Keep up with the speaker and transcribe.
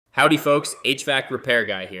Howdy folks, HVAC Repair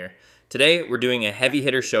Guy here. Today we're doing a heavy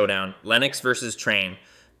hitter showdown, Lennox versus Trane.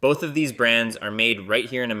 Both of these brands are made right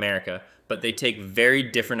here in America, but they take very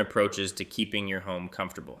different approaches to keeping your home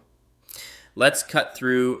comfortable. Let's cut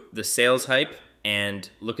through the sales hype and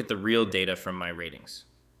look at the real data from my ratings.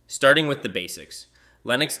 Starting with the basics,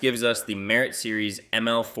 Lennox gives us the Merit Series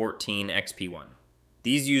ML14 XP1.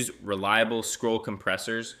 These use reliable scroll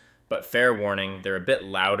compressors, but fair warning, they're a bit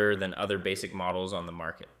louder than other basic models on the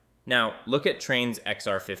market. Now, look at Trane's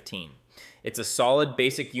XR15. It's a solid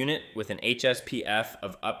basic unit with an HSPF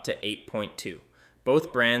of up to 8.2.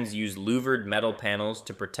 Both brands use louvered metal panels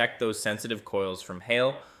to protect those sensitive coils from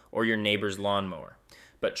hail or your neighbor's lawnmower.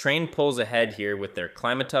 But Trane pulls ahead here with their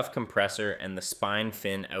Climatuff compressor and the spine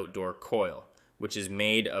fin outdoor coil, which is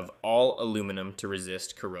made of all aluminum to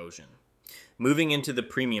resist corrosion. Moving into the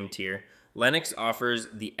premium tier, Lennox offers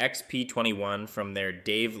the XP21 from their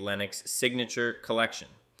Dave Lennox Signature Collection.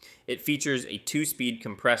 It features a 2-speed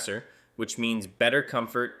compressor, which means better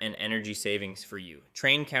comfort and energy savings for you.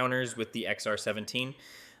 Trane counters with the XR17.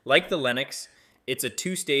 Like the Lennox, it's a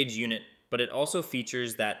 2-stage unit, but it also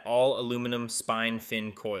features that all-aluminum spine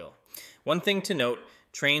fin coil. One thing to note,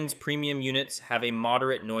 Trane's premium units have a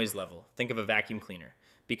moderate noise level. Think of a vacuum cleaner,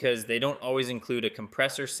 because they don't always include a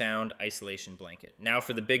compressor sound isolation blanket. Now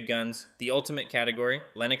for the big guns, the ultimate category,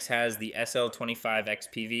 Lennox has the SL25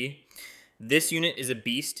 XPV. This unit is a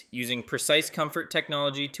beast, using PreciseComfort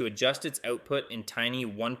technology to adjust its output in tiny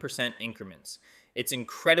 1% increments. It's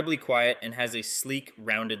incredibly quiet and has a sleek,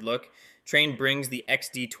 rounded look. Trane brings the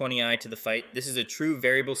XD20i to the fight. This is a true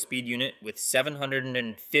variable speed unit with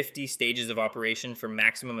 750 stages of operation for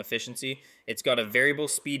maximum efficiency. It's got a variable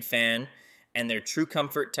speed fan and their True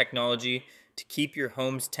Comfort technology to keep your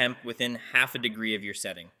home's temp within half a degree of your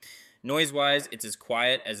setting. Noise-wise, it's as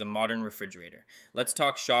quiet as a modern refrigerator. Let's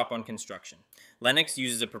talk shop on construction. Lennox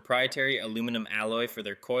uses a proprietary aluminum alloy for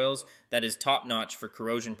their coils that is top-notch for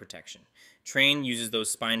corrosion protection. Trane uses those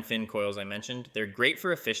spine fin coils I mentioned. They're great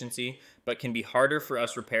for efficiency, but can be harder for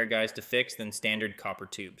us repair guys to fix than standard copper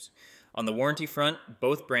tubes. On the warranty front,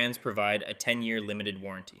 both brands provide a 10-year limited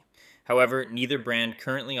warranty. However, neither brand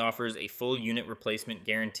currently offers a full unit replacement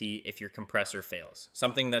guarantee if your compressor fails,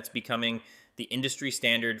 something that's becoming the industry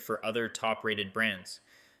standard for other top-rated brands.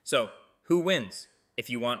 So, who wins? If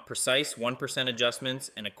you want precise 1% adjustments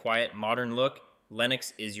and a quiet, modern look,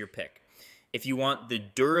 Lennox is your pick. If you want the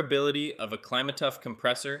durability of a Climatuff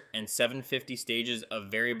compressor and 750 stages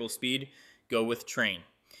of variable speed, go with Trane.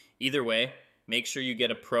 Either way, make sure you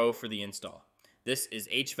get a pro for the install. This is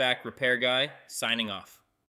HVAC Repair Guy, signing off.